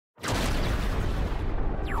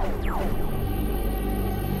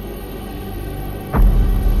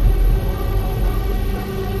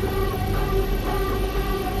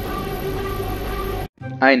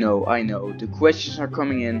I know. The questions are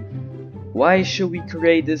coming in. Why should we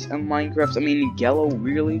create this in Minecraft? I mean, Gallow,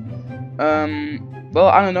 really? Well,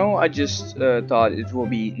 I don't know. I just thought it will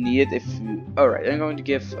be neat if you... Alright, I'm going to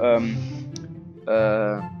give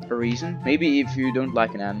a reason. Maybe if you don't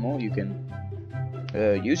like an animal, you can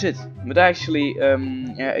use it. But actually,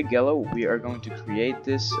 yeah, a Gallow, we are going to create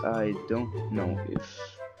this. I don't know if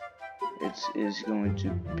it is going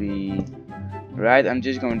to be right. I'm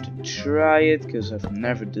just going to try it because I've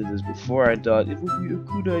never did this before. I thought it would be a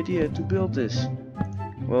good idea to build this.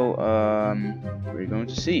 Well, we're going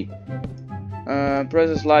to see. Press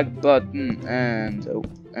this like button and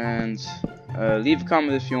leave a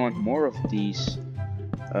comment if you want more of these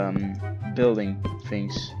building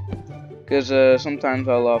things. Because sometimes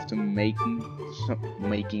I love to making.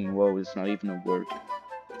 Whoa, it's not even a word.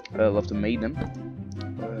 I love to make them.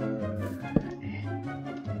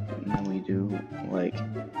 And we do like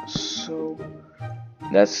so.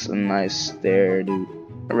 That's a nice stair, dude.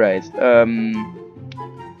 Right.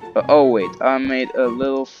 Oh wait, I made a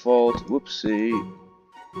little fault. Whoopsie.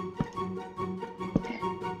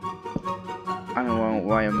 I don't know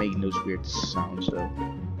why I'm making those weird sounds though.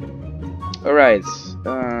 Alright.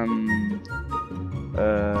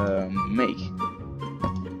 Make.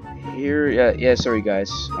 Here, yeah, sorry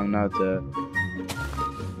guys. I'm not,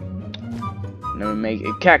 let me make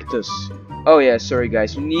a cactus. Oh yeah, sorry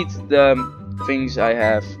guys. You need the things I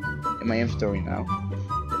have in my inventory now.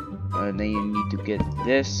 Then you need to get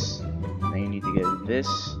this. Then you need to get this.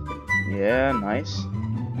 Yeah, nice.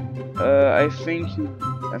 I think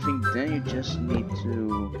then you just need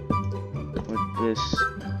to put this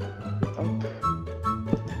up.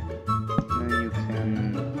 Then you can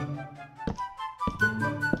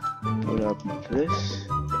put up this.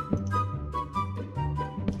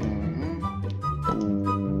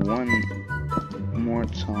 One more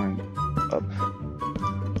time up.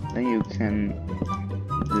 Then you can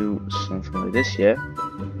do something like this, yeah.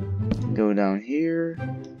 Go down here.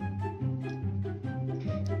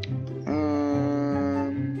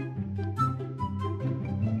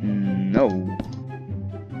 No.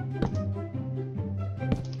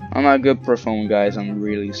 I'm not a good performer, guys. I'm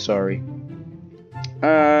really sorry.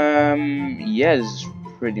 Yeah, this is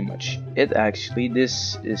pretty much it. Actually,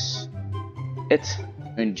 this is it.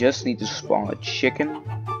 You just need to spawn a chicken.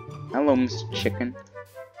 Hello, Mr. Chicken.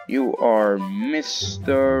 You are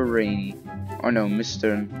Mr. Rainy. Or no,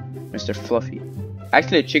 Mr. Fluffy.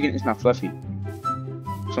 Actually, a chicken is not fluffy.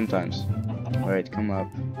 Sometimes. Alright, come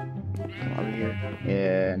up. Come over here.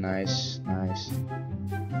 Yeah, nice.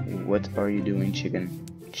 What are you doing, chicken?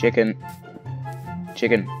 Chicken.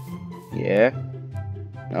 Yeah.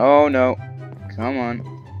 Oh no. Come on.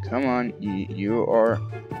 You are...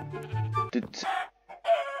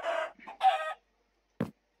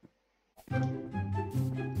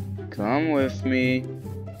 Come with me.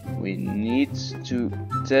 We need to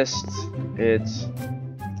test it.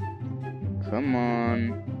 Come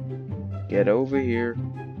on. Get over here.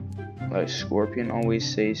 Like Scorpion always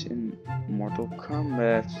says in Mortal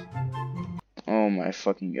Kombat. Oh my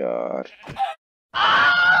fucking god.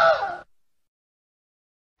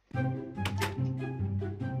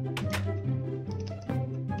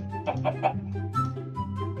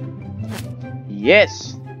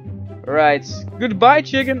 Yes! Right. Goodbye,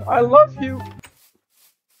 chicken. I love you.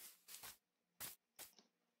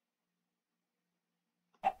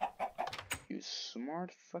 You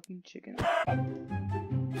smart fucking chicken.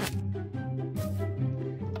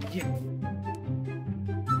 Yeah.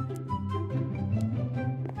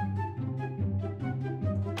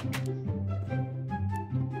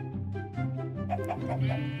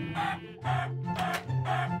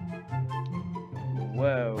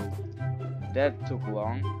 Whoa. That took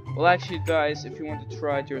long. Well, actually, guys, if you want to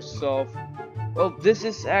try it yourself, well, this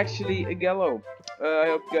is actually a Gallow. I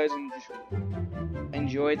hope you guys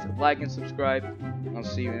enjoyed. Like and subscribe. I'll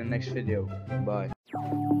see you in the next video. Bye.